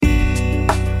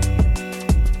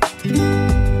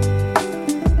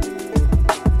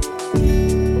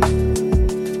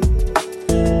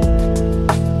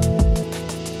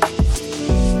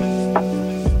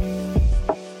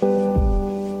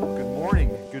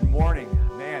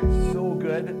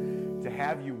good to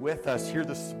have you with us here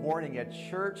this morning at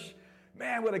church.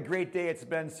 Man, what a great day it's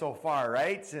been so far,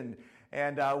 right? And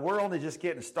we're only just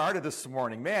getting started this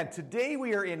morning. Man, today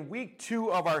we are in week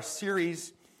 2 of our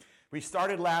series we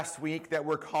started last week that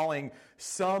we're calling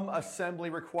Some Assembly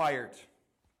Required.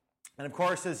 And of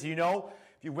course, as you know,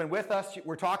 if you've been with us,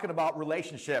 we're talking about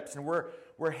relationships, and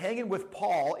we're hanging with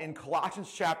Paul in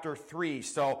Colossians chapter 3.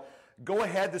 So go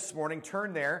ahead this morning,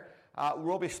 turn there.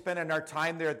 We'll be spending our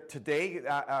time there today,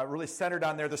 really centered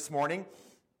on there this morning.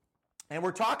 And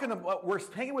we're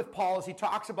hanging with Paul as he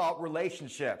talks about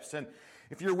relationships. And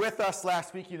if you're with us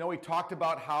last week, you know he talked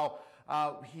about how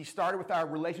he started with our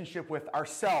relationship with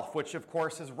ourself, which of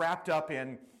course is wrapped up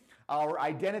in our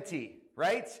identity,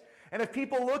 right? And if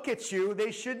people look at you,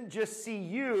 they shouldn't just see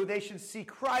you, they should see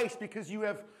Christ, because you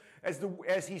have,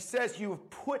 as he says, you have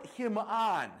put him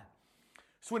on.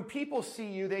 So when people see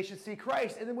you, they should see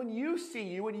Christ. And then when you see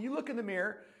you, when you look in the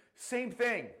mirror, same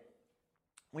thing.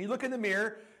 When you look in the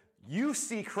mirror, you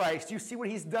see Christ. You see what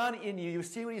he's done in you. You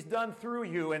see what he's done through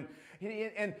you. And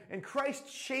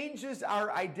Christ changes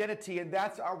our identity, and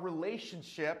that's our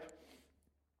relationship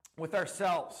with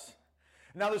ourselves.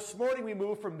 Now this morning we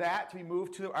move from that, we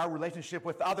move to our relationship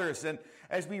with others. And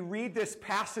as we read this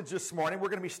passage this morning, we're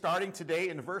going to be starting today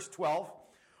in verse 12.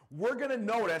 We're going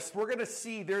to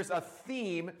see there's a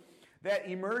theme that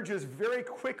emerges very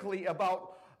quickly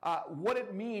about what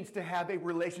it means to have a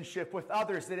relationship with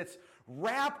others, that it's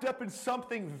wrapped up in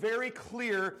something very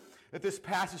clear that this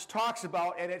passage talks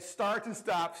about, and it starts and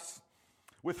stops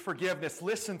with forgiveness.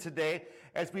 Listen today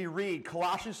as we read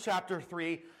Colossians chapter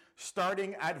 3,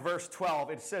 starting at verse 12.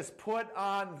 It says, Put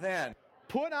on then,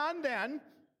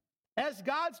 as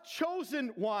God's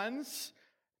chosen ones.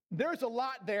 There's a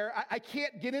lot there. I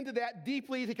can't get into that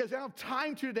deeply because I don't have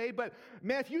time to today, but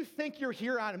man, if you think you're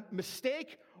here on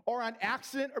mistake or on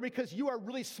accident or because you are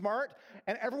really smart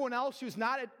and everyone else who's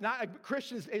not a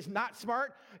Christian is not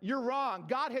smart, you're wrong.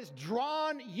 God has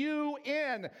drawn you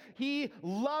in. He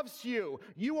loves you.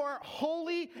 You are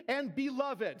holy and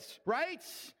beloved, right?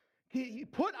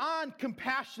 Put on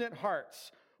compassionate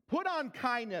hearts. Put on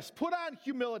kindness. Put on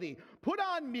humility. Put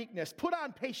on meekness. Put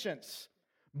on patience.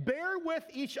 Bear with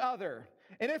each other,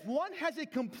 and if one has a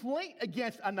complaint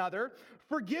against another,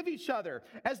 forgive each other,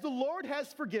 as the Lord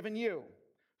has forgiven you.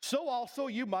 So also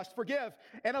you must forgive.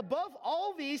 And above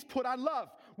all these, put on love,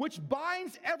 which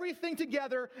binds everything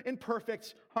together in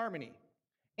perfect harmony.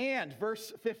 And,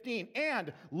 verse 15,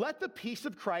 and let the peace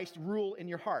of Christ rule in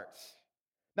your hearts.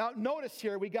 Now, notice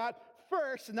here, we got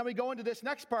first, and then we go into this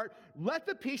next part, let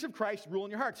the peace of Christ rule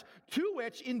in your hearts, to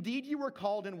which indeed you were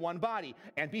called in one body,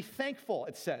 and be thankful,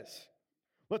 it says.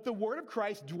 Let the word of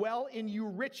Christ dwell in you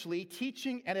richly,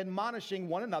 teaching and admonishing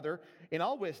one another in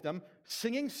all wisdom,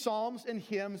 singing psalms and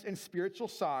hymns and spiritual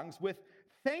songs with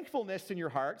thankfulness in your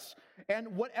hearts,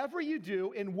 and whatever you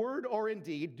do in word or in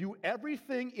deed, do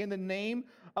everything in the name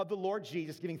of the Lord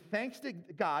Jesus, giving thanks to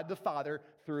God the Father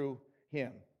through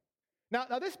him.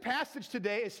 Now this passage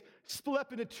today is split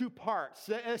up into 2 parts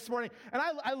this morning, and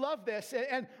I love this.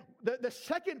 And the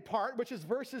second part, which is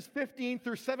verses 15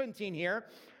 through 17 here,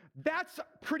 that's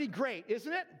pretty great,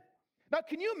 isn't it? Now,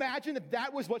 can you imagine if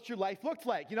that was what your life looked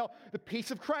like? You know, the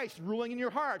peace of Christ ruling in your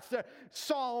hearts, the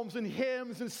psalms and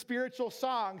hymns and spiritual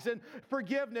songs and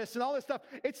forgiveness and all this stuff.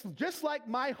 It's just like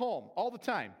my home all the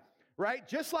time, right?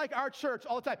 Just like our church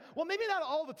all the time. Well, maybe not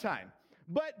all the time.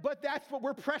 But that's what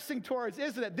we're pressing towards,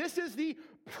 isn't it? This is the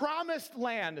promised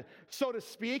land, so to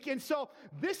speak. And so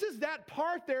this is that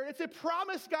part there. It's a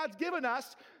promise God's given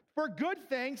us for good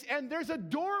things. And there's a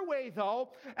doorway, though.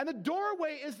 And the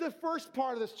doorway is the first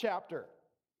part of this chapter.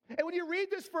 And when you read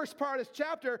this first part of this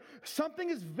chapter, something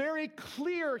is very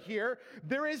clear here.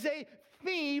 There is a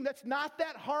theme that's not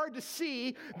that hard to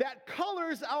see that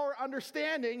colors our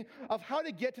understanding of how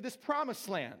to get to this promised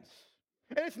land.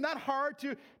 And it's not hard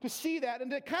to see that.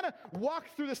 And to kind of walk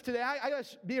through this today, I got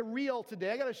to be real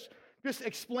today. I got to just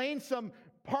explain some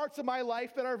parts of my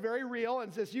life that are very real.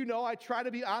 And as you know, I try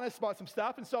to be honest about some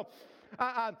stuff. And so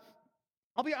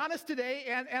I'll be honest today,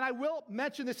 and I will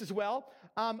mention this as well.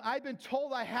 I've been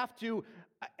told I have to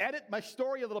edit my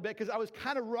story a little bit because I was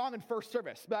kind of wrong in first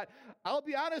service. But I'll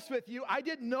be honest with you, I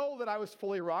didn't know that I was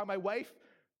fully wrong. My wife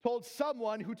told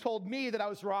someone who told me that I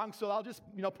was wrong, so I'll just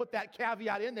put that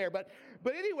caveat in there. But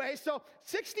anyway, so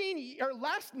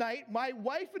last night, my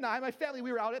wife and I, my family,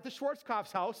 we were out at the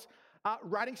Schwarzkopf's house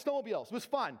riding snowmobiles. It was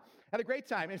fun. Had a great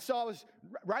time. And so I was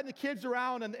riding the kids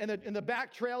around in the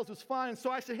back trails. It was fun. And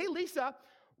so I said, hey, Lisa,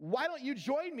 why don't you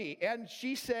join me? And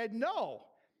she said, no.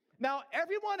 Now,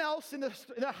 everyone else in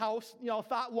the house,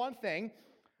 thought one thing.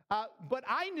 But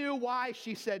I knew why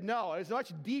she said no. There's a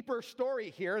much deeper story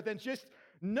here than just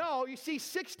No, you see,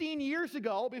 16 years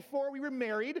ago, before we were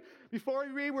married, before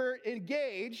we were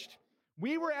engaged,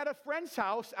 we were at a friend's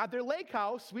house, at their lake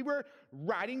house. We were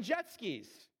riding jet skis.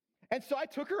 And so I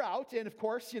took her out, and of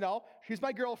course, she's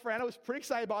my girlfriend. I was pretty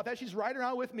excited about that. She's riding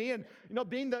around with me, and,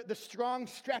 being the strong,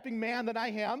 strapping man that I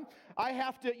am, I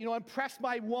have to, impress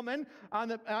my woman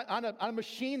on a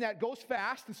machine that goes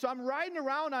fast. And so I'm riding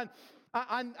around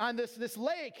on this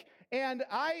lake, and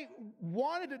I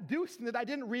wanted to do something that I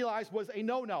didn't realize was a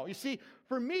no-no. You see,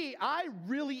 for me, I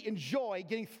really enjoy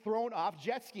getting thrown off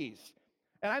jet skis.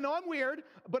 And I know I'm weird,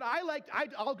 but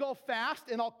I'll go fast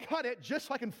and I'll cut it just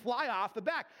so I can fly off the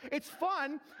back. It's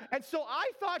fun. And so I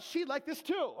thought she'd like this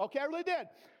too. Okay, I really did.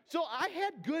 So I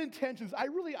had good intentions. I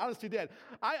really honestly did.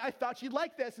 I thought she'd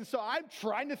like this. And so I'm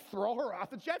trying to throw her off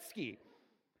the jet ski.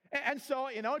 And so,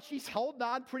 she's holding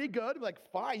on pretty good. I'm like,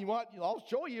 fine, I'll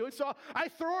show you. And so I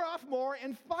throw her off more,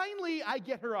 and finally I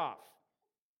get her off.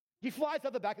 She flies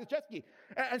off the back of the jet ski.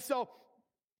 And so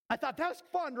I thought, that was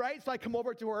fun, right? So I come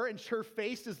over to her, and her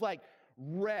face is like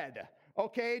red,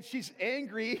 okay? And she's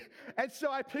angry. And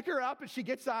so I pick her up, and she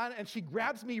gets on, and she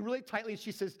grabs me really tightly, and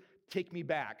she says, take me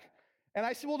back. And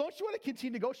I said, well, don't you want to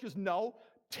continue to go? She goes, no,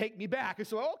 take me back. And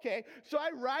so, okay. So I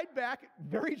ride back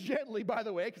very gently, by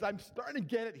the way, because I'm starting to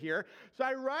get it here. So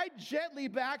I ride gently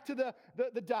back to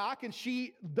the dock, and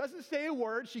she doesn't say a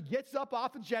word. She gets up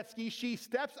off the jet ski. She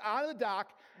steps out of the dock,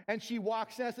 and she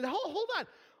walks in. I said, hold on.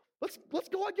 Let's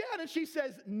go again. And she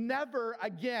says, never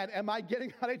again am I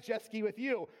getting on a jet ski with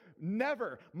you.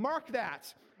 Never. Mark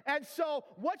that. And so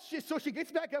she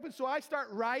gets back up, and so I start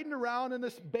riding around in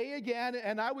this bay again,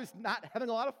 and I was not having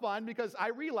a lot of fun because I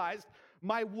realized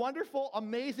my wonderful,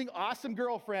 amazing, awesome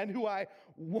girlfriend who I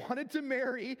wanted to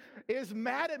marry is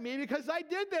mad at me because I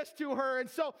did this to her.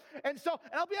 And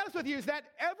I'll be honest with you, is that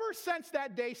ever since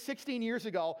that day 16 years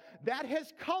ago, that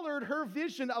has colored her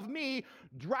vision of me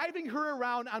driving her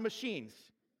around on machines.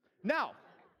 Now,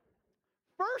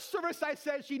 first service I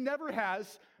said she never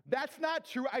has. That's not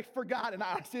true. I forgot, and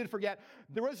I honestly did forget.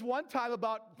 There was one time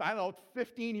about,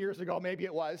 15 years ago, maybe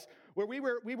it was, where we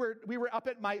were up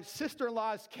at my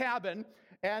sister-in-law's cabin,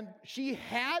 and she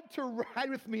had to ride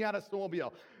with me on a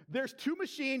snowmobile. There's 2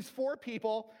 machines, 4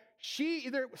 people. She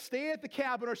either stayed at the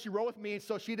cabin or she rode with me,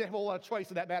 so she didn't have a lot of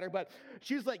choice in that matter. But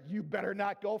she's like, you better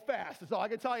not go fast. That's all I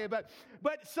can tell you. But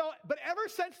ever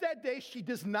since that day, she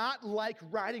does not like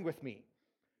riding with me.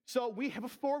 So we have a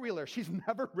 4-wheeler. She's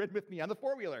never ridden with me on the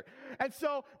 4-wheeler. And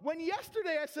so when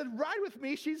yesterday I said, ride with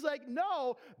me, she's like,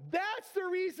 no, that's the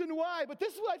reason why. But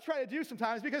this is what I try to do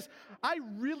sometimes because I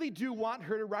really do want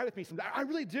her to ride with me sometimes. I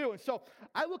really do. And so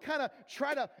I will kind of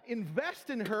try to invest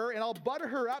in her, and I'll butter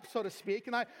her up, so to speak.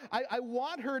 And I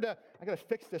want her to, I got to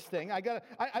fix this thing. I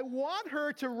want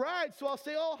her to ride. So I'll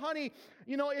say, oh, honey,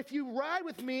 if you ride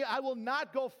with me, I will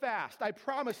not go fast. I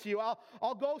promise you.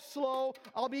 I'll go slow.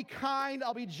 I'll be kind.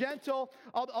 I'll be gentle.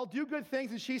 I'll do good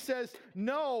things. And she says,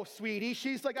 no, sweetie.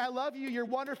 She's like, I love you. You're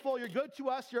wonderful. You're good to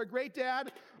us. You're a great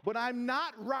dad. But I'm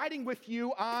not riding with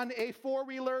you on a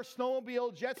 4-wheeler,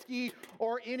 snowmobile, jet ski,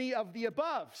 or any of the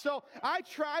above. So I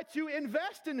try to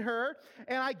invest in her,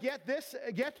 and I get this,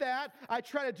 get that. I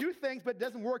try to do things, but it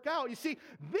doesn't work out. You see,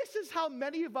 this is how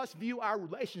many of us view our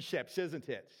relationships, isn't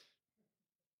it?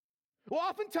 Well,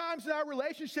 oftentimes our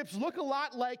relationships look a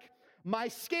lot like my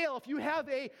scale. If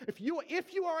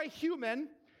you are a human,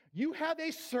 you have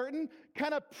a certain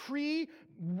kind of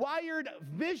pre-wired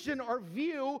vision or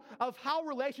view of how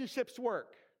relationships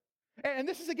work. And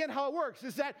this is, again, how it works,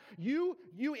 is that you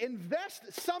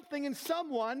invest something in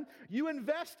someone, you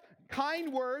invest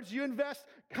kind words, you invest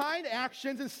kind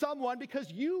actions in someone because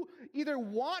you either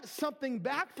want something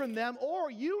back from them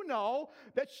or you know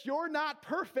that you're not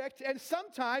perfect, and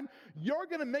sometime you're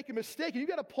going to make a mistake, and you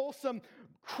got to pull some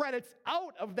credits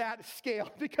out of that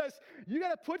scale because you got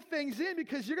to put things in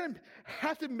because you're going to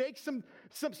have to make some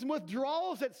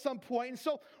withdrawals at some point. And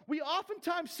so we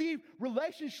oftentimes see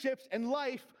relationships and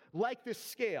life like this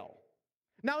scale.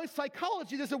 Now, in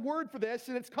psychology, there's a word for this,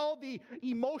 and it's called the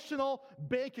emotional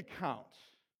bank account.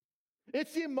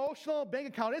 It's the emotional bank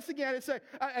account. It's a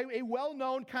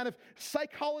well-known kind of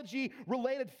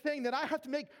psychology-related thing that I have to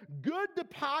make good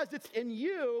deposits in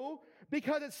you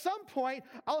because at some point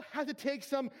I'll have to take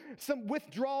some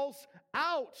withdrawals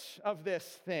out of this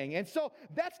thing. And so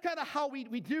that's kind of how we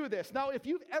do this. Now, if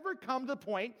you've ever come to the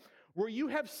point where you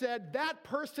have said that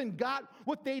person got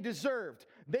what they deserved,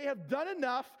 they have done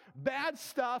enough bad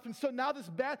stuff, and so now this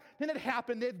bad thing that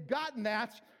happened, they've gotten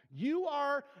that, you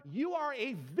are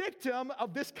a victim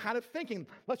of this kind of thinking.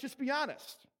 Let's just be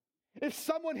honest. If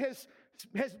someone has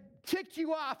ticked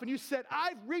you off and you said,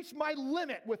 I've reached my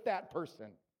limit with that person,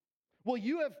 Well,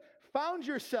 you have found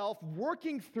yourself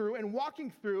working through and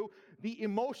walking through the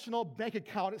emotional bank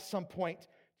account at some point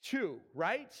too,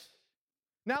 right?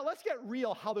 Now, let's get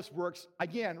real how this works.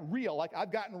 Again, real, like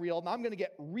I've gotten real. Now I'm going to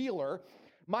get realer.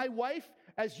 My wife,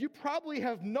 as you probably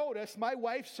have noticed, my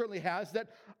wife certainly has, that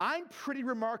I'm pretty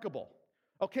remarkable.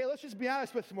 Okay, let's just be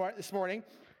honest with this morning.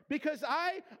 Because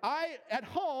I at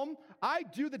home, I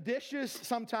do the dishes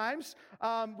sometimes.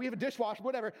 We have a dishwasher,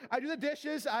 whatever. I do the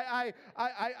dishes.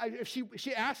 If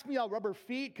she asks me, I'll rub her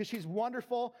feet because she's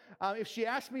wonderful. If she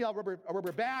asks me, I'll rub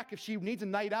her back. If she needs a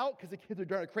night out because the kids are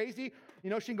driving her crazy,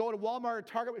 she can go to Walmart or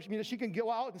Target. She can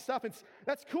go out and stuff.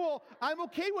 That's cool. I'm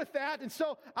okay with that. And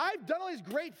so I've done all these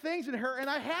great things in her, and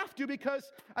I have to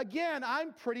because, again,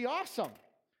 I'm pretty awesome.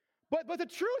 But the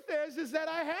truth is that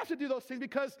I have to do those things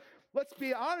because, let's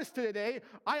be honest today,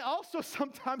 I also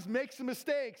sometimes make some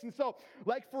mistakes. And so,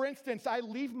 like for instance, I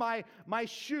leave my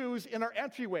shoes in our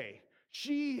entryway.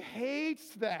 She hates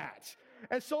that.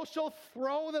 And so she'll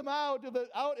throw them out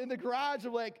in the garage.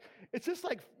 Of it's just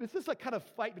like kind of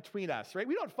fight between us, right?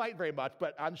 We don't fight very much,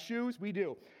 but on shoes we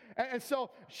do. And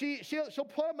so she'll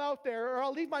put them out there, or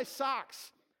I'll leave my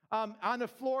socks on the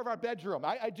floor of our bedroom.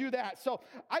 I do that. So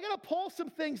I got to pull some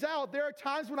things out. There are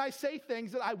times when I say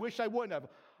things that I wish I wouldn't have.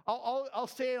 I'll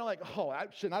say it, and I'm like, oh, I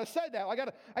should not have said that. I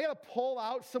got to pull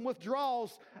out some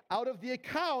withdrawals out of the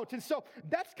account. And so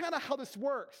that's kind of how this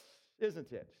works,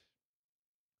 isn't it?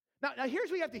 Now, here's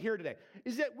what you have to hear today,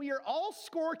 is that we are all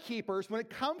scorekeepers when it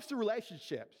comes to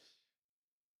relationships.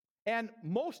 And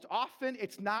most often,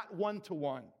 it's not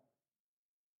one-to-one.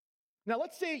 Now,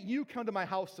 let's say you come to my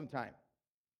house sometime.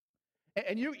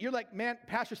 And you're like, man,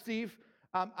 Pastor Steve,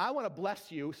 I want to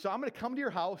bless you, so I'm going to come to your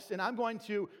house, and I'm going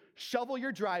to shovel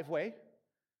your driveway,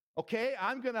 okay?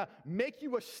 I'm going to make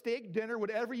you a steak dinner,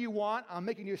 whatever you want. I'm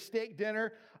making you a steak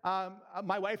dinner.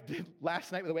 My wife did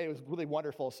last night, by the way. It was really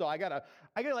wonderful. So I gotta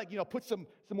put some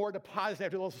more deposits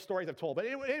after those stories I've told. But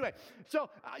anyway, so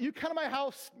you come to my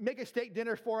house, make a steak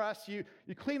dinner for us. You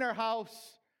clean our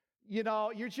house. You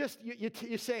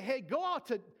say, hey, go out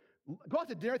to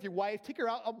dinner with your wife. Take her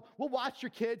out. We'll watch your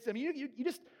kids. I mean, you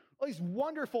just all these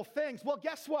wonderful things. Well,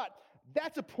 guess what?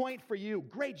 That's a point for you.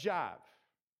 Great job.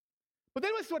 But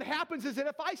then what happens is that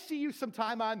if I see you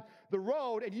sometime on the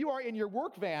road and you are in your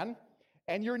work van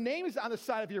and your name is on the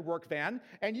side of your work van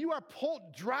and you are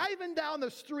driving down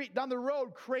the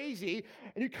road crazy,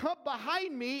 and you come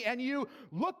behind me and you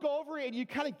look over and you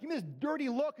kind of give me this dirty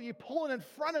look and you pull it in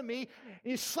front of me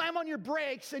and you slam on your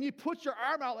brakes and you put your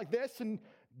arm out like this, and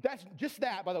that's just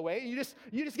that, by the way. You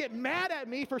just get mad at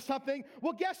me for something.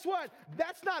 Well, guess what?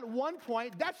 That's not 1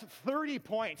 point. That's 30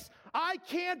 points. I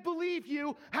can't believe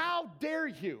you. How dare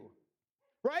you?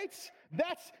 Right?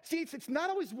 It's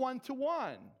not always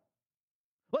one-to-one.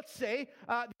 Let's say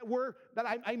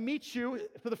I meet you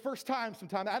for the first time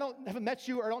sometime. I haven't met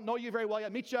you or don't know you very well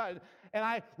yet. I meet you and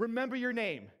I remember your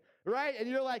name. Right? And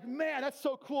you're like, man, that's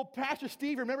so cool. Pastor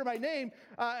Steve, remember my name.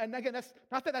 And again, that's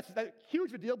not that that's that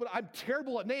huge of a deal, but I'm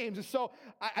terrible at names. And so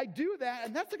I do that,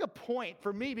 and that's like a point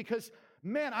for me because,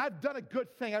 man, I've done a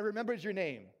good thing. I remembered your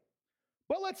name.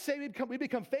 But let's say we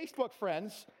become Facebook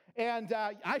friends, and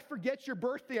I forget your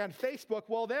birthday on Facebook.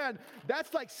 Well, then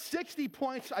that's like 60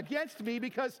 points against me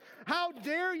because how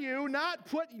dare you not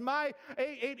put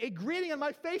a greeting on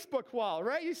my Facebook wall,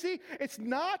 right? You see, it's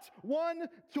not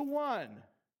one-to-one.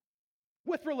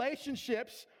 With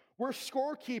relationships, we're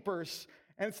scorekeepers,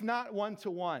 and it's not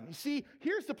one-to-one. You see,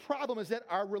 here's the problem, is that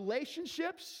our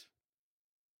relationships,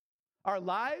 our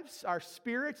lives, our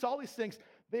spirits, all these things,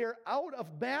 they are out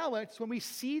of balance when we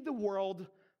see the world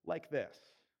like this.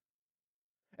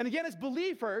 And again, as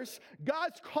believers,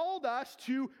 God's called us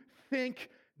to think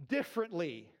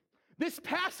differently. This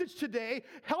passage today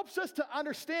helps us to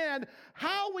understand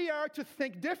how we are to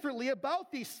think differently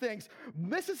about these things.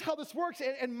 This is how this works.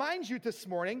 And mind you, this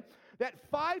morning, that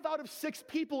 5 out of 6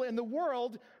 people in the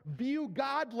world view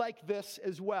God like this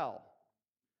as well.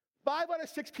 5 out of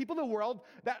 6 people in the world,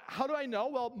 how do I know?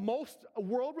 Well, most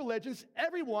world religions,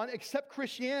 everyone except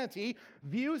Christianity,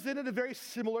 views it in a very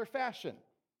similar fashion.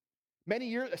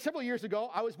 Several years ago,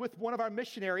 I was with one of our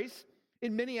missionaries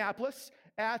in Minneapolis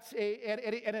at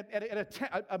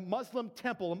a Muslim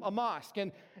temple, a mosque,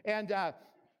 and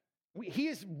he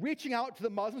is reaching out to the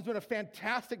Muslims, doing a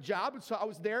fantastic job. And so I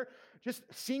was there just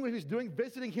seeing what he was doing,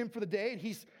 visiting him for the day, and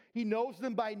he knows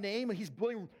them by name, and he's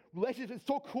building relationships. It's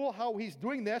so cool how he's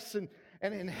doing this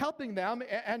and helping them.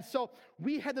 And so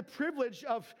we had the privilege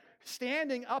of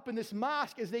standing up in this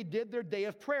mosque as they did their day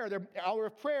of prayer, their hour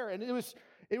of prayer, and it was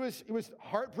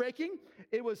heartbreaking.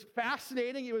 It was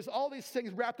fascinating. It was all these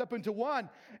things wrapped up into one.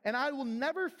 And I will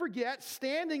never forget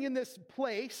standing in this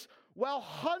place while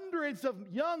hundreds of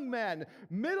young men,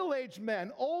 middle-aged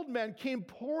men, old men came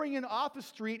pouring in off the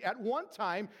street at one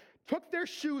time, took their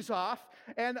shoes off,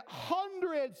 and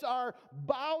hundreds are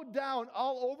bowed down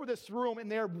all over this room, and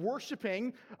they're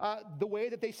worshiping the way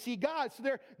that they see God. So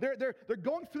they're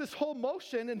going through this whole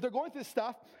motion, and they're going through this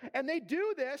stuff, and they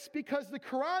do this because the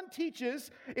Quran teaches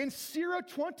in Surah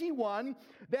 21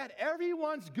 that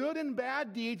everyone's good and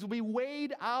bad deeds will be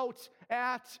weighed out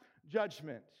at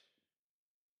judgment.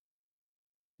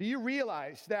 Do you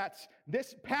realize that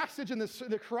this passage in the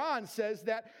Quran says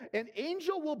that an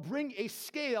angel will bring a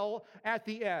scale at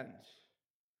the end?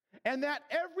 And that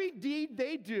every deed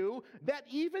they do, that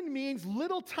even means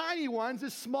little tiny ones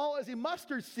as small as a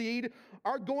mustard seed,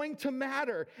 are going to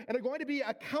matter and are going to be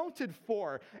accounted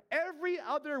for. Every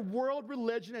other world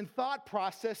religion and thought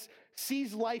process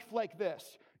sees life like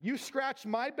this. You scratch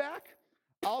my back,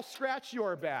 I'll scratch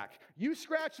your back. You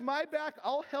scratch my back,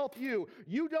 I'll help you.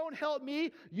 You don't help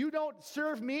me, you don't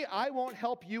serve me, I won't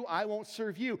help you, I won't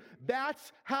serve you.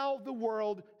 That's how the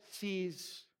world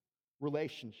sees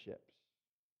relationships.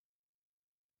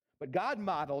 But God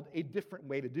modeled a different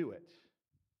way to do it.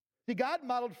 See, God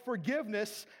modeled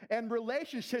forgiveness and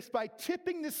relationships by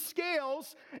tipping the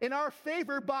scales in our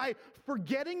favor by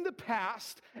forgetting the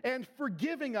past and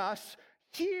forgiving us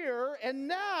here and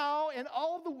now and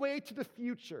all the way to the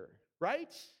future,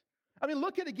 right? I mean,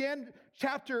 look at again,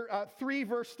 chapter 3,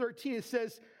 verse 13. It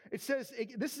says,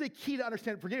 this is a key to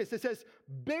understand forgiveness. It says,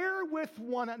 bear with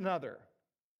one another.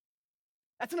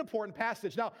 That's an important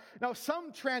passage. Now,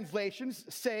 some translations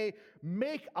say,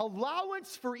 make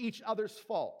allowance for each other's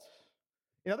faults.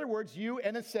 In other words,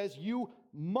 and it says, you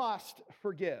must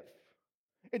forgive.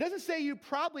 It doesn't say you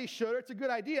probably should, or it's a good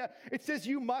idea. It says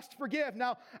you must forgive.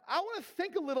 Now, I want to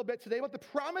think a little bit today about the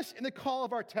promise and the call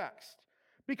of our text.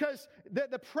 Because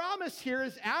the promise here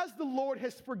is, as the Lord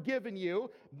has forgiven you,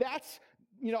 that's,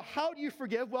 how do you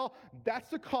forgive? Well, that's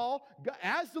the call.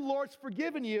 As the Lord's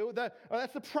forgiven you,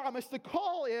 that's the promise. The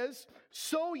call is,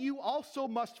 so you also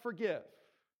must forgive.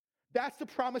 That's the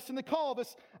promise and the call of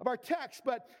our text.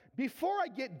 But before I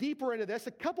get deeper into this,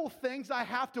 a couple things I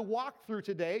have to walk through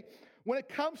today when it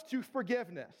comes to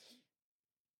forgiveness.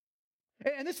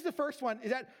 And this is the first one,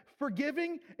 is that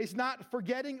forgiving is not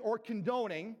forgetting or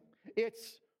condoning,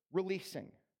 it's releasing.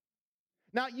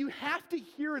 Now, you have to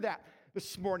hear that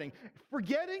this morning.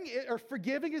 Forgiving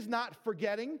is not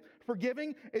forgetting.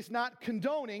 Forgiving is not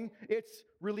condoning, it's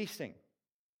releasing.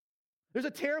 There's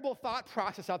a terrible thought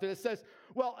process out there that says,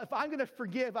 well, if I'm going to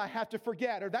forgive, I have to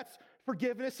forget, or that's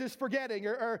forgiveness is forgetting,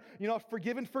 or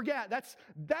forgive and forget. That's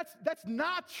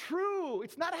not true.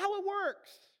 It's not how it works.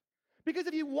 Because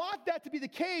if you want that to be the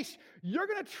case, you're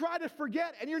going to try to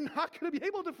forget, and you're not going to be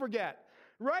able to forget,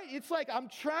 right? It's like, I'm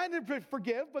trying to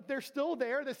forgive, but they're still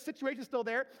there. The situation's still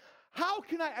there. How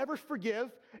can I ever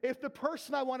forgive if the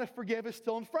person I want to forgive is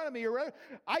still in front of me? Or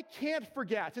I can't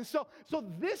forget. And so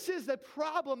this is the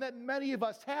problem that many of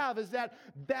us have, is that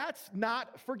that's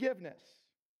not forgiveness.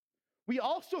 We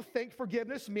also think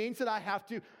forgiveness means that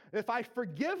if I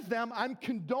forgive them, I'm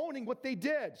condoning what they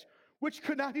did, which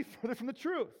could not be further from the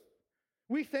truth.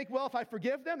 We think, well, if I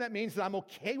forgive them, that means that I'm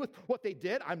okay with what they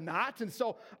did. I'm not, and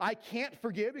so I can't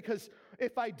forgive, because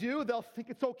if I do, they'll think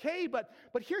it's okay. But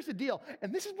here's the deal,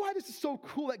 and this is why this is so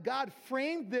cool that God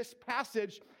framed this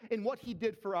passage in what he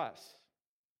did for us.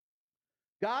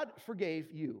 God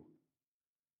forgave you.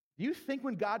 Do you think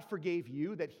when God forgave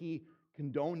you that he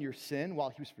condoned your sin while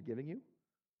he was forgiving you?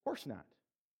 Of course not.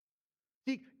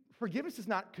 See, forgiveness is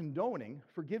not condoning.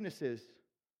 Forgiveness is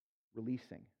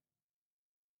releasing.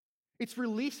 It's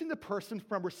releasing the person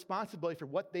from responsibility for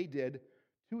what they did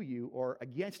to you or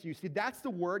against you. See, that's the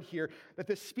word here that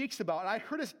this speaks about. And I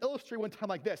heard this illustrated one time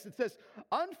like this. It says,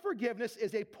 unforgiveness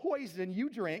is a poison you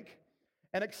drink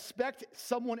and expect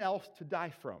someone else to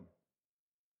die from.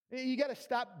 You got to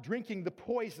stop drinking the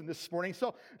poison this morning.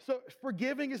 So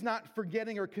forgiving is not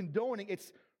forgetting or condoning,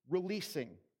 it's releasing.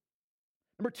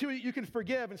 Number two, you can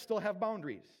forgive and still have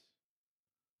boundaries.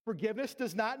 Forgiveness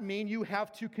does not mean you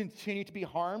have to continue to be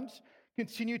harmed,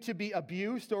 continue to be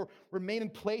abused, or remain in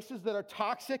places that are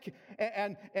toxic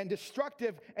and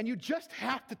destructive, and you just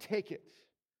have to take it.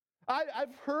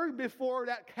 I've heard before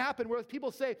that happen where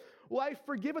people say, well, I've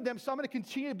forgiven them, so I'm going to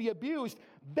continue to be abused.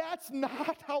 That's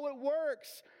not how it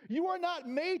works. You are not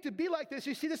made to be like this.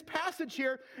 You see, this passage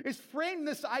here is framed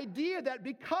this idea that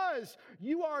because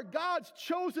you are God's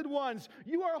chosen ones,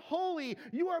 you are holy,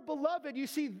 you are beloved. You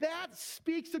see, that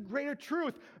speaks a greater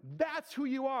truth. That's who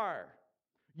you are.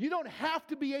 You don't have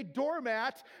to be a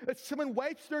doormat that someone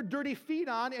wipes their dirty feet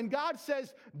on, and God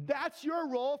says that's your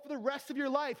role for the rest of your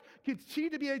life.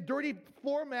 Continue to be a dirty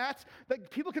floor mat that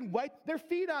people can wipe their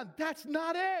feet on. That's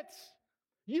not it.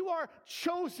 You are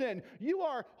chosen. You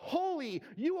are holy.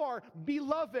 You are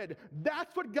beloved.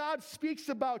 That's what God speaks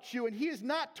about you, and He has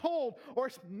not told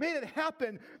or made it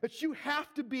happen that you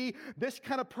have to be this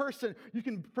kind of person. You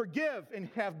can forgive and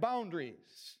have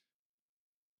boundaries.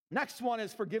 Next one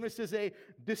is forgiveness is a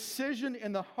decision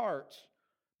in the heart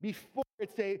before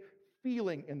it's a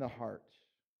feeling in the heart.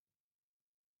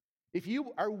 If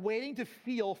you are waiting to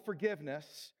feel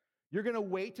forgiveness, you're going to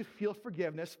wait to feel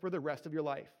forgiveness for the rest of your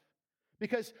life.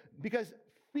 Because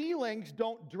feelings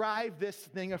don't drive this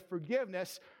thing of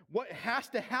forgiveness. What has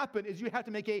to happen is you have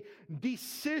to make a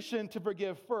decision to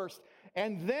forgive first,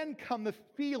 and then come the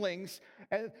feelings.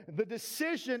 And the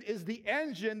decision is the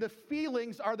engine, the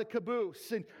feelings are the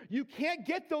caboose. And you can't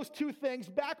get those two things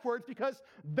backwards because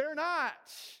they're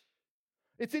not.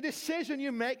 It's a decision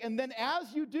you make, and then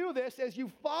as you do this, as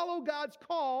you follow God's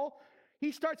call,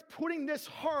 He starts putting this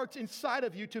heart inside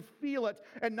of you to feel it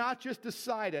and not just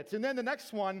decide it. And then the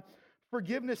next one,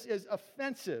 forgiveness is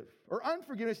offensive, or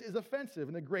unforgiveness is offensive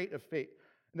in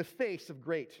the face of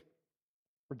great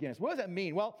forgiveness. What does that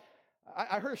mean? Well,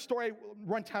 I heard a story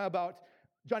one time about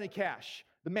Johnny Cash,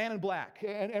 the Man in Black,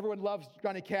 and everyone loves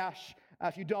Johnny Cash.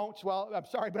 If you don't, well, I'm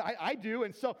sorry, but I do.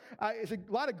 And so it's a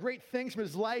lot of great things from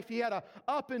his life. He had an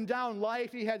up and down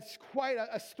life. He had quite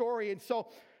a story. And so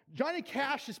Johnny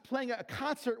Cash is playing a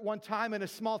concert one time in a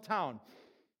small town.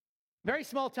 Very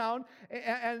small town.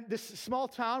 And this small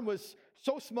town was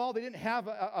so small they didn't have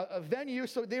a venue.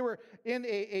 So they were in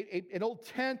an old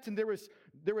tent, and there was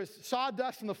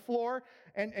sawdust on the floor.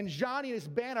 And Johnny and his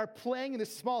band are playing in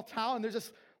this small town. And there's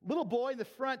this little boy in the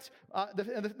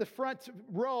front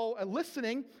row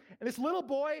listening. And this little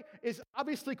boy is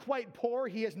obviously quite poor.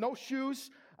 He has no shoes,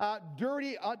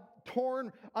 dirty,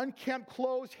 torn, unkempt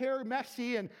clothes, hair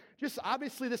messy, and just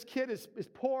obviously this kid is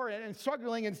poor and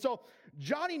struggling. And so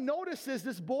Johnny notices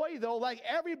this boy, though, like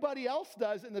everybody else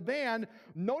does in the band,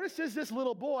 notices this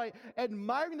little boy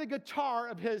admiring the guitar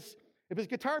of his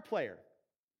guitar player.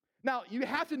 Now, you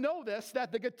have to know this,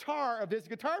 that the guitar of his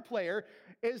guitar player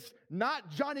is not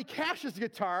Johnny Cash's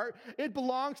guitar. It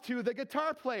belongs to the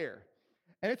guitar player.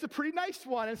 And it's a pretty nice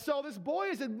one. And so this boy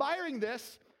is admiring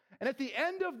this. And at the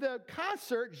end of the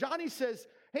concert, Johnny says,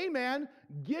 "Hey, man,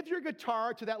 give your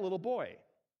guitar to that little boy."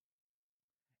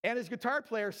 And his guitar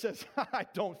player says, "I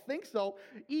don't think so.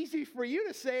 Easy for you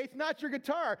to say, it's not your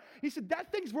guitar." He said,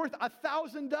 "That thing's worth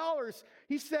 $1,000.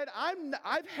 He said,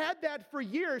 I've had that for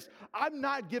years. I'm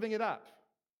not giving it up."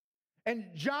 And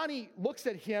Johnny looks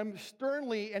at him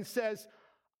sternly and says,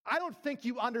 "I don't think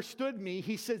you understood me."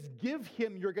 He says, "Give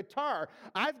him your guitar.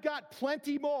 I've got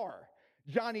plenty more."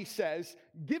 Johnny says,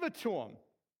 "Give it to him."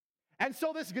 And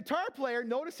so this guitar player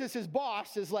notices his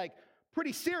boss is like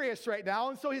pretty serious right now.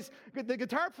 And so the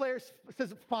guitar player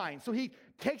says, "Fine." So he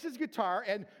takes his guitar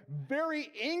and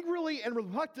very angrily and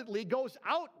reluctantly goes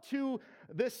out to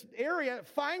this area,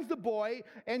 finds the boy,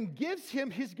 and gives him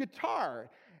his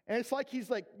guitar. And it's like he's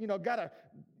like, got to,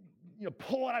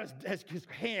 pull it out of his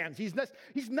hands.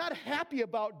 He's not happy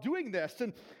about doing this.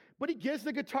 But he gives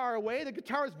the guitar away. The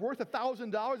guitar is worth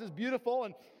 $1,000. It's beautiful.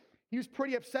 And he was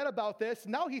pretty upset about this.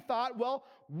 Now he thought, well,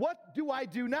 what do I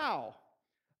do now?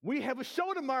 We have a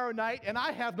show tomorrow night, and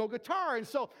I have no guitar. And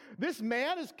so this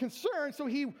man is concerned. So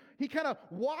he kind of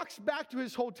walks back to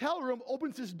his hotel room,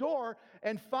 opens his door,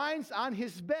 and finds on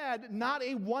his bed not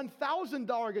a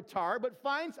 $1,000 guitar, but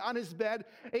finds on his bed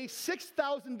a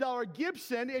 $6,000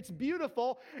 Gibson. It's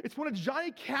beautiful. It's one of Johnny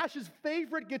Cash's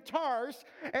favorite guitars.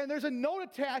 And there's a note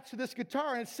attached to this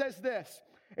guitar, and it says this.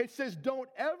 It says, "Don't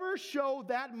ever show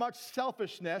that much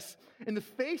selfishness in the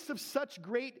face of such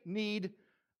great need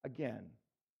again."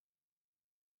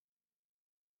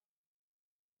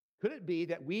 Could it be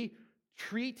that we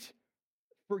treat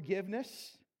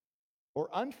forgiveness or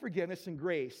unforgiveness and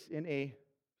grace in a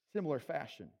similar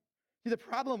fashion? See, the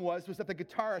problem was that the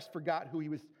guitarist forgot who he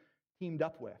was teamed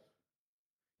up with.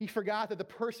 He forgot that the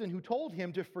person who told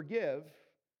him to forgive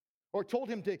or told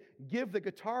him to give the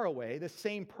guitar away, the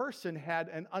same person had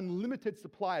an unlimited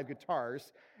supply of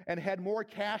guitars and had more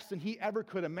cash than he ever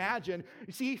could imagine.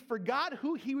 You see, he forgot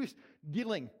who he was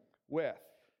dealing with.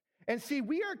 And see,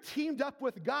 we are teamed up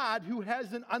with God, who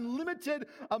has an unlimited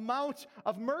amount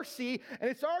of mercy, and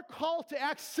it's our call to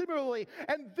act similarly.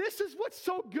 And this is what's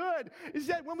so good, is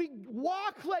that when we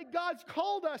walk like God's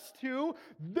called us to,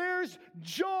 there's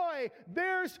joy,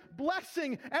 there's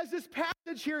blessing. As this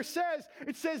passage here says,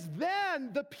 it says,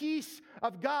 "Then the peace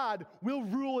of God will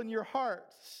rule in your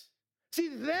hearts." See,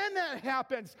 then that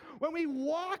happens. When we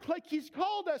walk like he's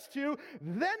called us to,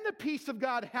 then the peace of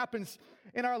God happens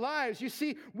in our lives. You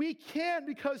see, we can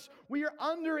because we are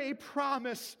under a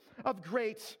promise of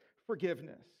great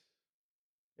forgiveness.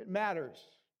 It matters.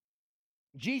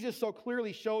 Jesus so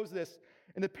clearly shows this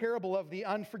in the parable of the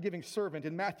unforgiving servant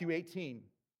in Matthew 18.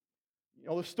 You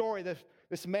know the story,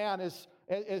 this man is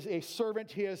a servant.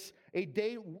 He is a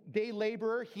day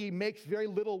laborer. He makes very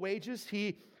little wages.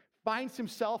 He finds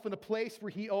himself in a place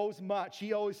where he owes much.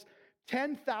 He owes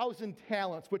 10,000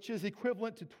 talents, which is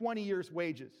equivalent to 20 years'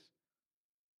 wages.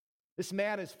 This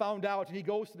man is found out, and he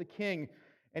goes to the king,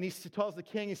 and he tells the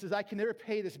king, he says, I can never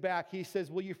pay this back. He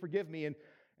says, will you forgive me? And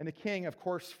the king, of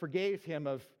course, forgave him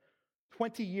of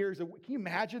 20 years. Can you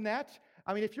imagine that?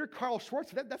 I mean, if you're Carl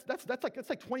Schwartz, that's like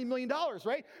 $20 million,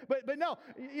 right? But no,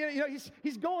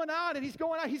 he's going on and he's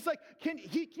going on. He's like, can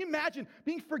you imagine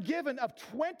being forgiven of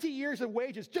 20 years of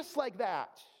wages just like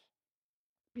that?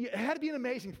 It had to be an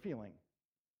amazing feeling.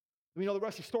 We know the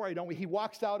rest of the story, don't we? He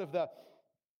walks out of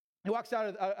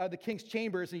the king's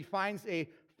chambers and he finds a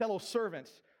fellow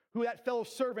servant. Who that fellow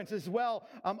servant as well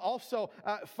also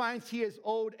finds he is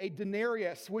owed a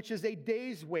denarius, which is a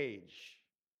day's wage.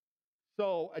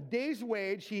 So a day's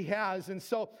wage he has, and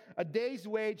so a day's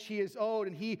wage he is owed,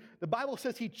 and the Bible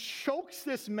says he chokes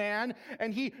this man,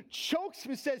 and he chokes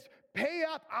him and says, pay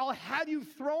up, I'll have you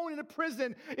thrown into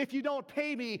prison if you don't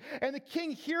pay me. And the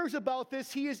king hears about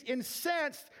this. He is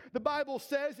incensed, the Bible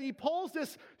says, and he pulls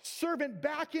this servant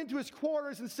back into his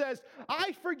quarters and says,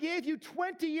 I forgave you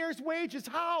 20 years' wages.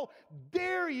 How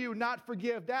dare you not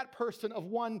forgive that person of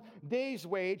 1 day's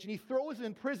wage? And he throws him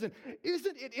in prison.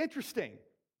 Isn't it interesting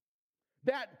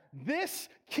that this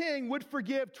king would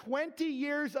forgive 20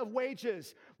 years of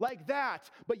wages like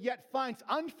that, but yet finds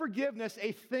unforgiveness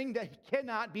a thing that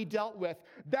cannot be dealt with?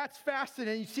 That's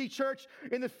fascinating. You see, church,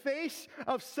 in the face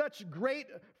of such great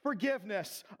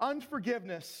forgiveness,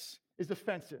 unforgiveness is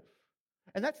offensive.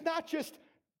 And that's not just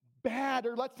bad,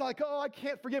 or that's not like, oh, I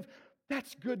can't forgive.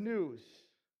 That's good news.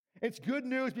 It's good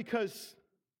news because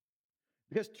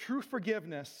true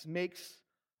forgiveness makes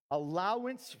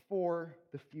allowance for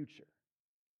the future.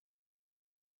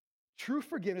 True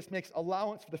forgiveness makes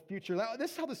allowance for the future. Now,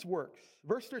 this is how this works.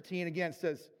 Verse 13 again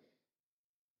says,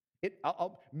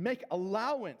 I'll make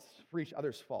allowance for each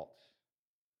other's faults.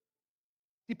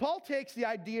 See, Paul takes the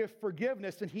idea of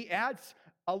forgiveness and he adds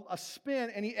a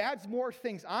spin and he adds more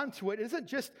things onto it. It isn't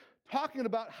just talking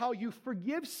about how you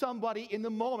forgive somebody in the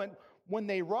moment when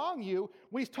they wrong you.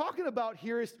 What he's talking about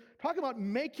here is talking about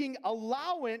making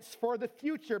allowance for the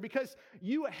future, because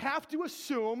you have to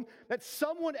assume that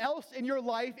someone else in your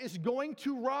life is going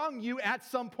to wrong you at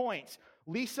some point.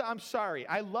 Lisa, I'm sorry.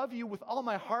 I love you with all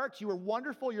my heart. You are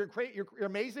wonderful. You're great. You're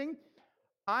amazing.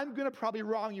 I'm going to probably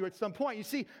wrong you at some point. You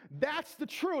see, that's the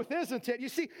truth, isn't it? You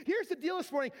see, here's the deal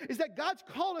this morning, is that God's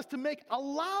called us to make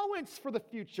allowance for the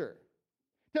future.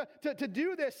 To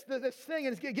do this thing,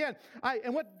 and again,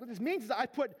 and what this means is I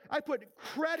put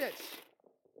credit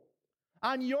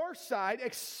on your side,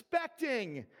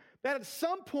 expecting that at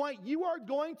some point you are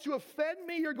going to offend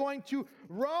me, you're going to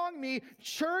wrong me.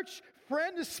 Church,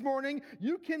 friend, this morning,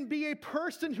 you can be a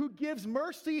person who gives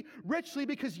mercy richly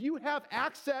because you have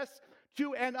access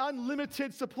to an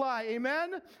unlimited supply.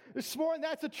 Amen? This morning,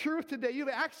 that's the truth today. You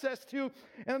have access to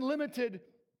an unlimited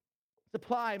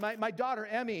supply. My daughter,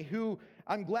 Emmy, who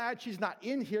I'm glad she's not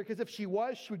in here, because if she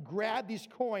was, she would grab these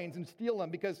coins and steal them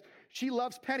because she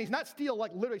loves pennies. Not steal,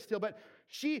 like literally steal, but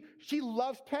she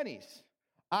loves pennies.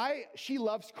 She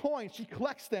loves coins. She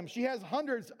collects them. She has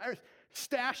hundreds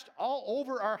stashed all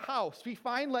over our house. We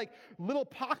find like little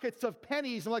pockets of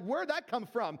pennies. And like, where'd that come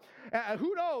from?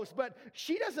 Who knows? But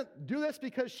she doesn't do this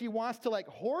because she wants to like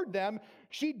hoard them.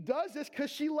 She does this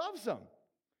because she loves them.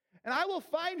 And I will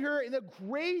find her in the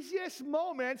craziest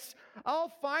moments.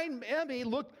 I'll find Emmy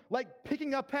look like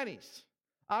picking up pennies.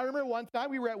 I remember one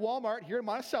time we were at Walmart here in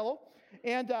Monticello,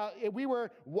 and we were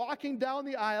walking down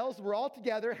the aisles. We're all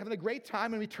together having a great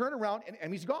time, and we turn around, and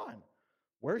Emmy's gone.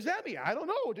 Where's Emmy? I don't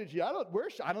know.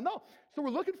 I don't know. So we're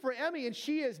looking for Emmy, and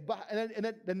she is, and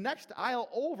then the next aisle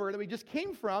over that we just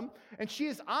came from, and she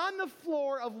is on the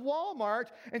floor of Walmart,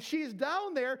 and she is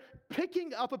down there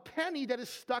picking up a penny that is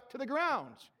stuck to the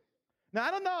ground. Now,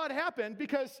 I don't know how it happened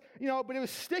because, but it was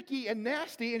sticky and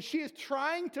nasty, and she is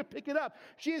trying to pick it up.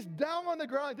 She is down on the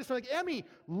ground like this. I'm like, Emmy,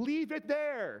 leave it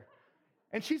there.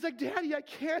 And she's like, Daddy, I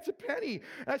can't. It's a penny.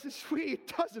 And I said, sweetie,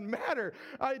 it doesn't matter.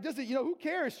 It doesn't, who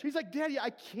cares? She's like, Daddy, I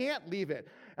can't leave it.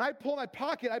 And I pull my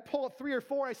pocket. I pull up 3 or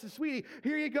 4. I said, sweetie,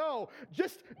 here you go.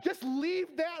 Just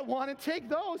leave that one and take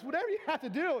those, whatever you have to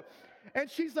do. And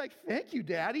she's like, thank you,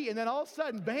 Daddy. And then all of a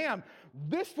sudden, bam,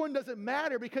 this one doesn't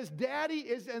matter because Daddy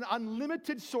is an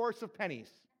unlimited source of pennies.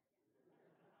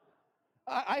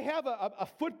 I have a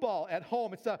football at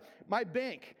home. It's my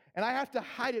bank, and I have to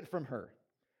hide it from her.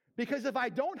 Because if I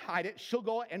don't hide it, she'll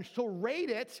go and she'll raid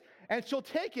it and she'll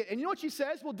take it. And you know what she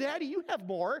says? Well, Daddy, you have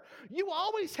more. You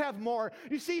always have more.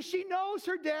 You see, she knows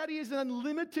her daddy is an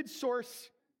unlimited source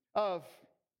of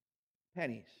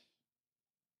pennies.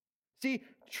 See,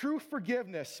 true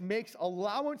forgiveness makes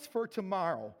allowance for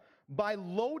tomorrow by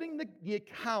loading the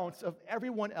accounts of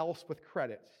everyone else with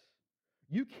credits.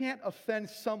 You can't offend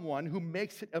someone who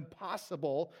makes it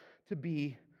impossible to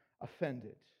be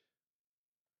offended.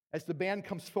 As the band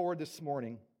comes forward this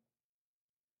morning,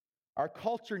 our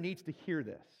culture needs to hear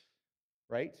this,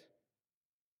 right?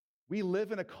 We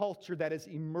live in a culture that is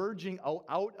emerging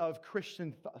out of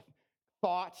Christian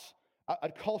thoughts, a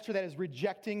culture that is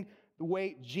rejecting the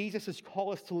way Jesus has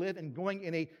called us to live and going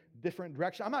in a different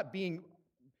direction. I'm not being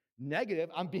negative,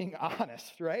 I'm being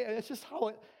honest, right? It's just how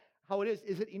it is.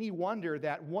 Is it any wonder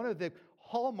that one of the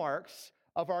hallmarks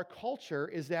of our culture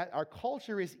is that our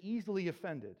culture is easily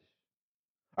offended?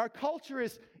 Our culture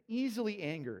is easily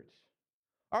angered.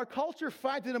 Our culture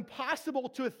finds it impossible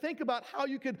to think about how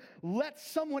you could let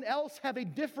someone else have a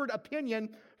different opinion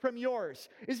from yours.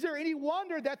 Is there any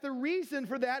wonder that the reason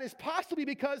for that is possibly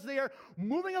because they are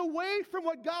moving away from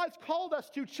what God's called us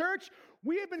to? Church,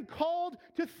 we have been called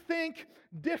to think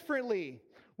differently.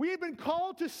 We have been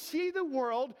called to see the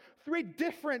world through a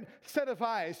different set of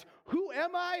eyes. Who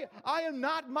am I? I am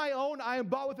not my own. I am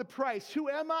bought with a price. Who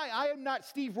am I? I am not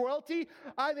Steve Royalty.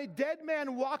 I'm a dead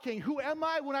man walking. Who am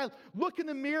I? When I look in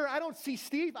the mirror, I don't see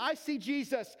Steve. I see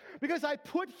Jesus because I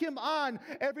put him on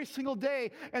every single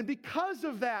day. And because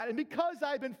of that, and because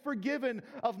I've been forgiven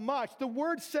of much, the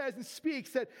word says and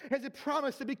speaks that as a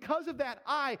promise that because of that,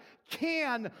 I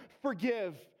can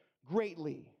forgive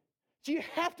greatly. So you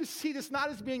have to see this not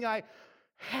as being, I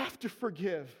have to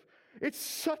forgive. It's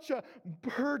such a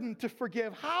burden to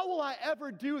forgive. How will I ever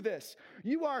do this?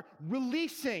 You are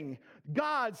releasing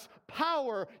God's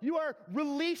power. You are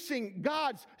releasing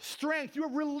God's strength. You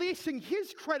are releasing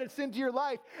his credits into your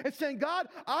life and saying, God,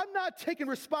 I'm not taking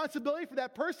responsibility for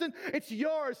that person. It's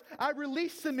yours. I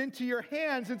release them into your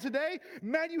hands. And today,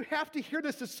 man, you have to hear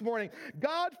this morning.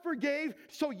 God forgave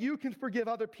so you can forgive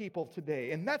other people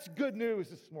today. And that's good news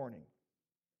this morning.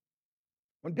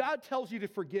 When God tells you to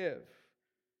forgive,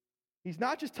 he's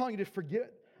not just telling you to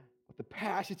forget the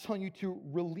past, he's telling you to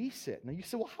release it. Now you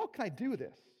say, well, how can I do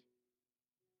this?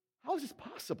 How is this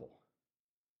possible?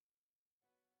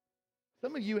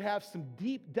 Some of you have some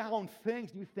deep down things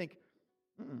and you think,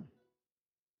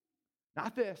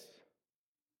 not this.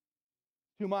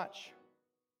 Too much.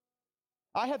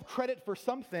 I have credit for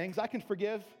some things. I can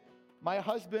forgive my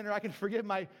husband, or I can forgive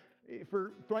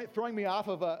for throwing me off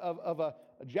of a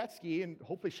jet ski, and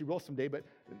hopefully she will someday, but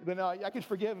I can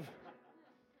forgive.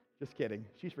 Just kidding.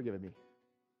 She's forgiven me.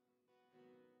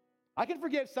 I can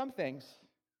forgive some things,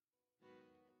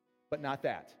 but not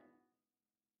that.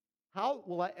 How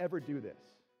will I ever do this?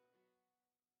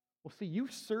 Well, see, you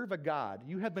serve a God.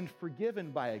 You have been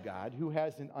forgiven by a God who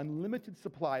has an unlimited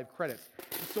supply of credits.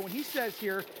 And so when he says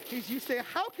here, you say,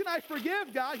 how can I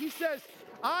forgive, God? He says,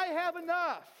 I have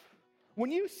enough. When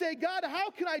you say, God, how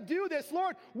can I do this?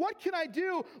 Lord, what can I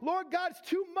do? Lord God, it's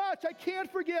too much. I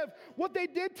can't forgive. What they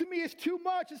did to me is too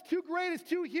much. It's too great. It's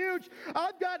too huge.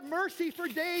 I've got mercy for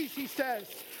days, he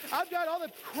says. I've got all the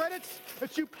credits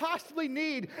that you possibly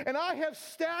need, and I have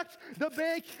stacked the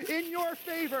bank in your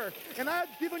favor, and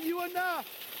I've given you enough.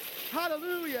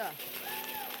 Hallelujah.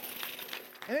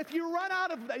 And if you run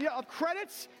out of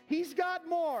credits, he's got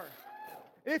more.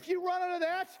 If you run out of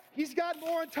that, he's got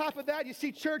more on top of that. You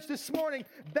see, church, this morning,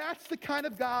 that's the kind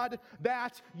of God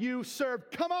that you serve.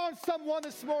 Come on, someone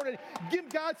this morning. Give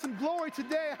God some glory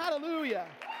today. Hallelujah.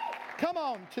 Come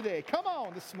on today. Come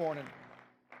on this morning.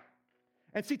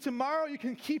 And see, tomorrow you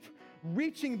can keep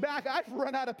reaching back. I've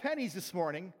run out of pennies this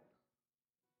morning.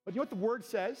 But you know what the word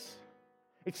says?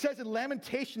 It says in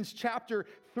Lamentations chapter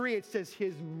 3, it says,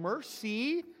 his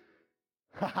mercy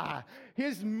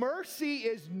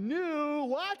is new,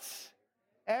 what?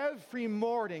 Every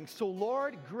morning. So,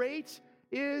 Lord, great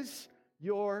is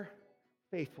your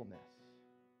faithfulness.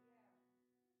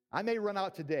 I may run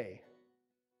out today.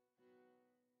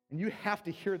 And you have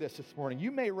to hear this morning.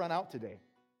 You may run out today.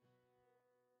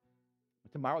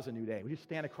 But tomorrow's a new day. Would you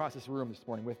stand across this room this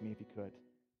morning with me if you could?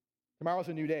 Tomorrow's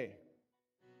a new day.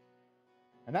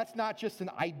 And that's not just an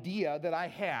idea that I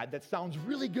had that sounds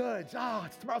really good.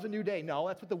 Tomorrow's a new day. No,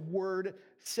 that's what the Word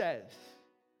says.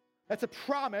 That's a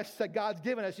promise that God's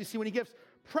given us. You see, when he gives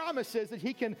promises that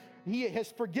He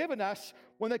has forgiven us,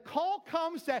 when the call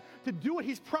comes to do what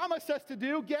He's promised us to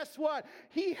do, guess what?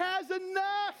 He has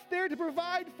enough there to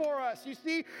provide for us. You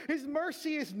see, His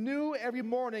mercy is new every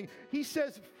morning. He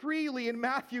says freely in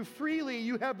Matthew, freely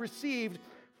you have received,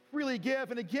 freely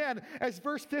give. And again, as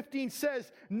verse 15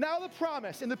 says, now the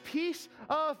promise and the peace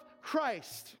of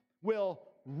Christ will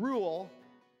rule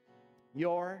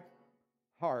your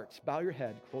hearts. Bow your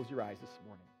head, close your eyes this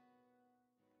morning.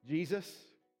 Jesus,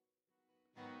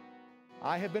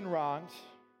 I have been wronged.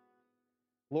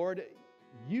 Lord,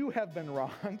 you have been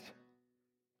wronged.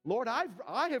 Lord,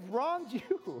 I have wronged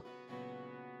you.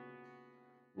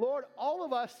 Lord, all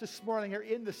of us this morning are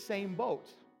in the same boat.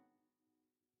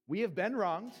 We have been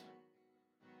wronged.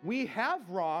 We have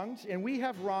wronged, and we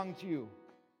have wronged you.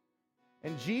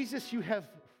 And Jesus, you have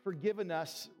forgiven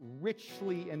us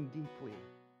richly and deeply.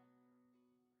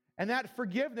 And that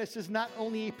forgiveness is not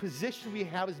only a position we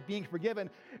have as being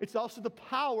forgiven, it's also the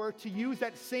power to use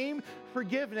that same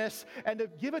forgiveness and to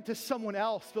give it to someone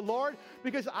else. But Lord,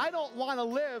 because I don't want to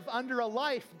live under a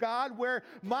life, God, where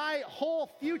my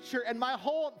whole future and my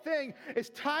whole thing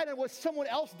is tied on what someone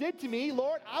else did to me,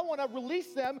 Lord, I want to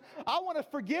release them. I want to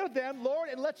forgive them, Lord,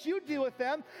 and let you deal with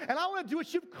them. And I want to do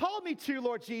what you've called me to,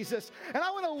 Lord Jesus. And I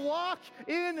want to walk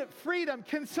in freedom.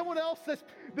 Can someone else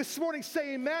this morning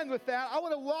say amen with that? I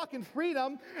want to walk in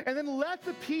freedom, and then let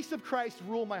the peace of Christ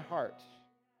rule my heart.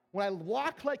 When I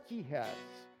walk like He has,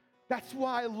 that's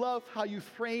why I love how you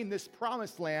frame this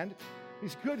promised land,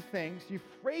 these good things. You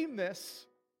frame this,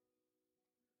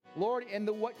 Lord, in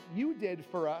what you did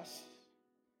for us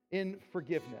in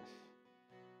forgiveness.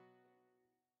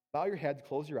 Bow your heads,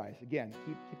 close your eyes. Again,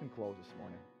 keep them closed this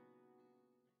morning.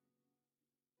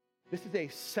 This is a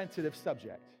sensitive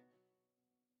subject.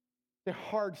 It's a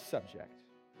hard subject.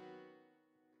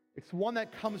 It's one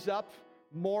that comes up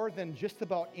more than just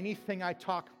about anything I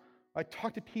talk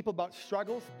to people about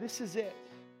struggles. This is it.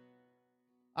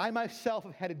 I myself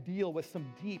have had to deal with some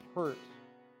deep hurt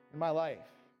in my life.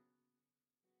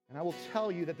 And I will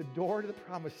tell you that the door to the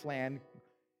promised land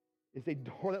is a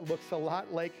door that looks a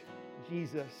lot like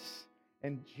Jesus.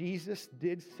 And Jesus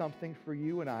did something for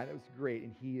you and I that was great.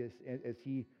 And as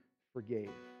He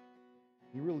forgave,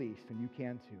 He released, and you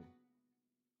can too.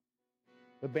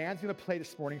 The band's going to play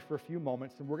this morning for a few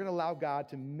moments, and we're going to allow God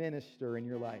to minister in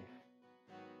your life.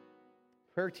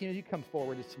 Prayer team, as you come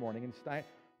forward this morning and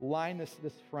line this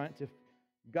front. If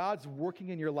God's working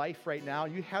in your life right now,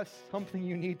 you have something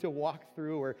you need to walk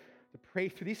through or to pray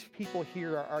through. These people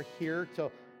here are here to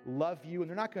love you, and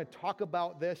they're not going to talk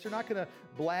about this. They're not going to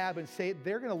blab and say it.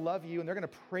 They're going to love you, and they're going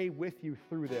to pray with you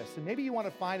through this. And maybe you want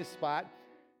to find a spot,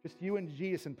 just you and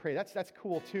Jesus, and pray. That's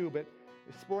cool too, but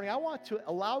this morning, I want to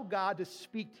allow God to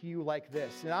speak to you like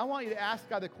this. And I want you to ask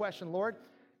God the question, Lord,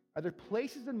 are there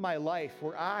places in my life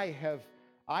where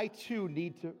I too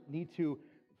need to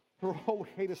throw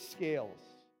away the scales?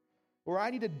 Where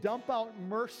I need to dump out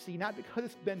mercy, not because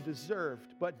it's been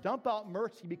deserved, but dump out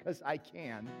mercy because I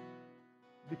can.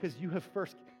 Because you have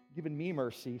first given me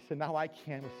mercy, so now I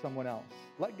can with someone else.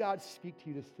 Let God speak to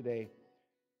you this today.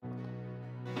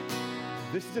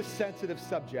 This is a sensitive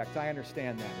subject. I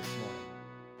understand that this morning.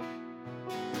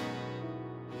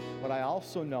 But I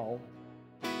also know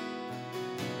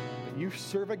that you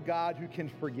serve a God who can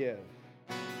forgive.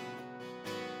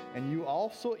 And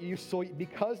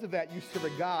because of that, you serve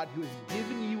a God who has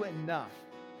given you enough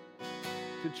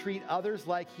to treat others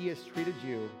like He has treated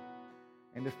you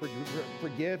and to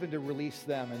forgive and to release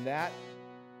them. And that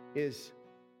is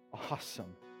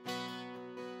awesome.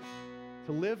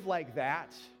 To live like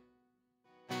that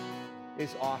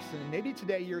is awesome. And maybe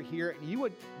today you're here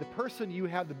and the person you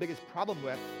have the biggest problem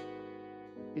with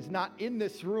is not in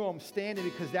this room standing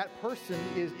because that person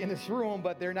is in this room,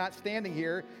 but they're not standing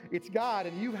here. It's God,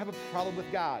 and you have a problem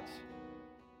with God.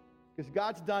 Because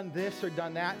God's done this or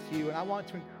done that to you, and I want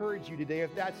to encourage you today,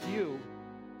 if that's you,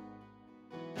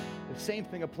 the same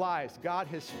thing applies. God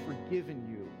has forgiven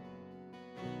you.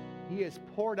 He has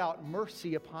poured out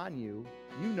mercy upon you.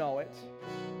 You know it.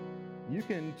 You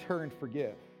can in turn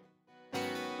forgive.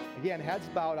 Again, heads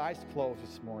bowed, eyes closed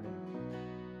this morning.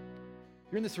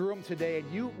 You're in this room today and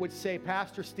you would say,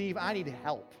 Pastor Steve, I need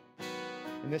help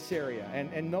in this area.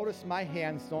 And notice my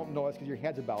hands don't notice because your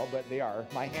head's are bowed, but they are.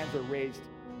 My hands are raised,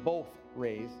 both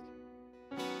raised.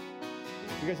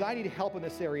 Because I need help in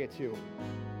this area too.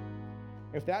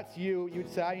 If that's you, you'd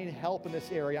say, I need help in this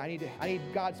area. I need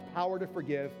God's power to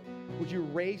forgive. Would you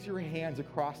raise your hands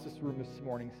across this room this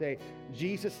morning? Say,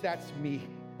 Jesus, that's me.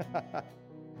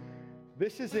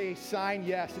 This is a sign,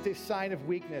 yes, it's a sign of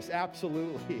weakness,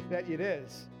 absolutely, that it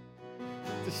is.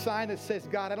 It's a sign that says,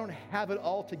 God, I don't have it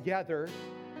all together,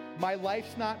 My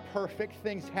life's not perfect.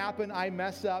 Things happen. I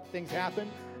mess up. Things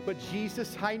happen. But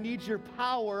Jesus, I need your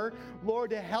power, Lord,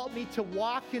 to help me to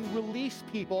walk and release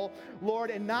people,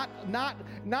 Lord, and not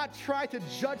try to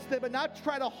judge them, but not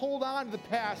try to hold on to the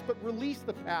past, but release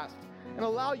the past and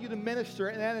allow you to minister.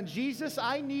 And then, Jesus,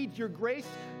 I need your grace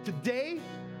today.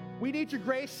 We need your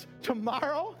grace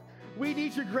tomorrow. We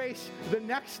need your grace the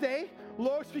next day.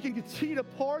 Lord, so we can continue to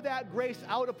pour that grace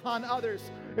out upon others.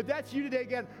 If that's you today,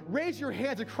 again, raise your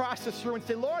hands across this room and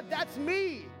say, Lord, that's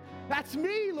me. That's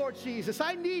me, Lord Jesus.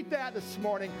 I need that this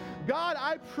morning. God,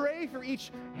 I pray for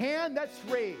each hand that's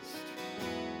raised.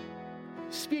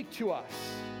 Speak to us.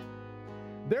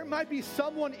 There might be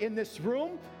someone in this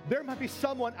room. There might be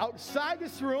someone outside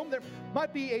this room. There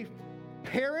might be a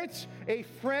parent, a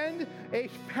friend, a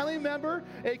family member,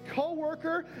 a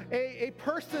co-worker, a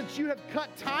person that you have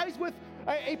cut ties with,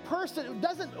 a person,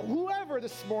 whoever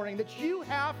this morning that you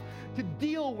have to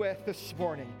deal with this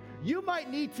morning. You might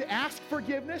need to ask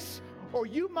forgiveness, or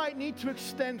you might need to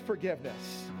extend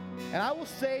forgiveness. And I will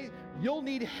say, you'll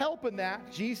need help in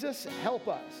that. Jesus, help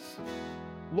us.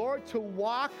 Lord, to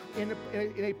walk in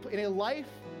a life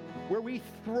where we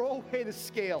throw away the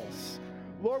scales.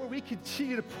 Lord, where we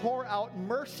continue to pour out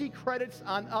mercy credits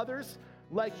on others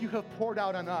like you have poured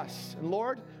out on us. And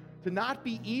Lord, to not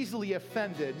be easily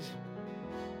offended,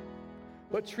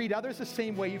 but treat others the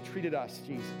same way you've treated us,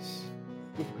 Jesus.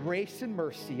 With grace and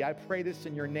mercy, I pray this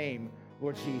in your name,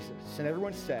 Lord Jesus. And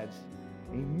everyone says,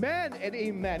 amen and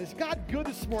amen. Is God good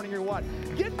this morning or what?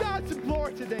 Give God some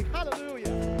glory today.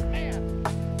 Hallelujah.